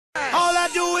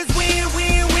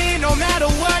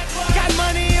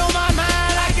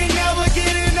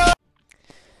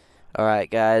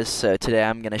Alright guys, so today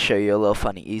I'm going to show you a little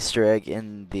funny Easter egg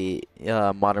in the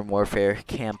Modern Warfare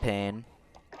campaign.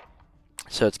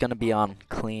 So it's going to be on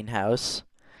Clean House.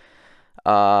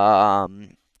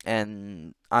 And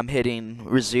I'm hitting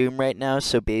resume right now,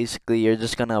 so basically you're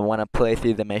just going to want to play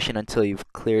through the mission until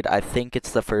you've cleared, I think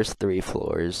it's the first 3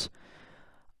 floors.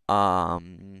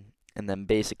 And then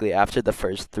basically after the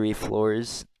first 3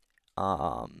 floors,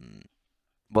 well,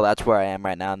 that's where I am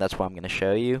right now, and that's what I'm going to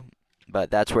show you. But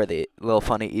that's where the little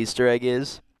funny Easter egg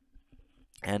is.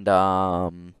 And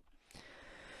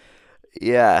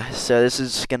yeah, so this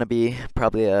is gonna be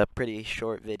probably a pretty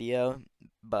short video,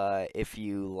 but if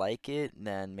you like it,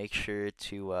 then make sure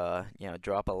to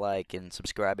drop a like and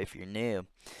subscribe if you're new.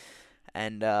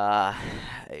 And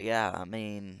yeah, I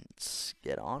mean, let's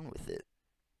get on with it.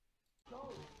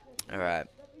 All right,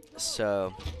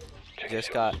 so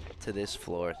just got to this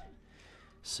floor.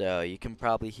 So you can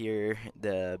probably hear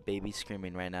the baby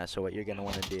screaming right now. So what you're gonna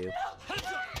want to do,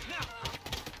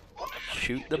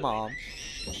 shoot the mom.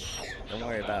 Don't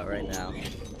worry about it right now.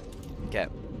 Okay.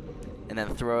 And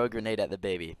then throw a grenade at the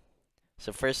baby.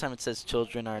 So first time it says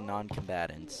children are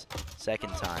non-combatants.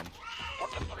 Second time,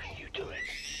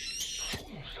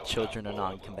 children are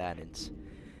non-combatants.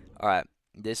 Alright,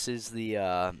 this is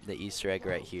the Easter egg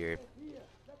right here.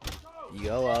 You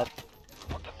go up,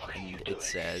 and it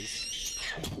says,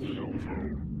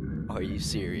 "Are you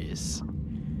serious?"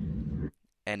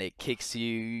 And it kicks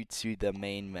you to the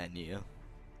main menu.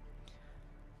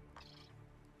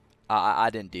 I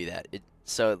didn't do that.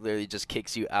 So it literally just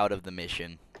kicks you out of the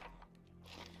mission.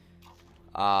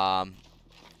 Alright,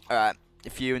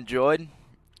 if you enjoyed,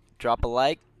 drop a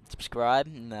like, subscribe,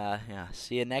 and yeah,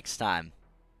 see you next time.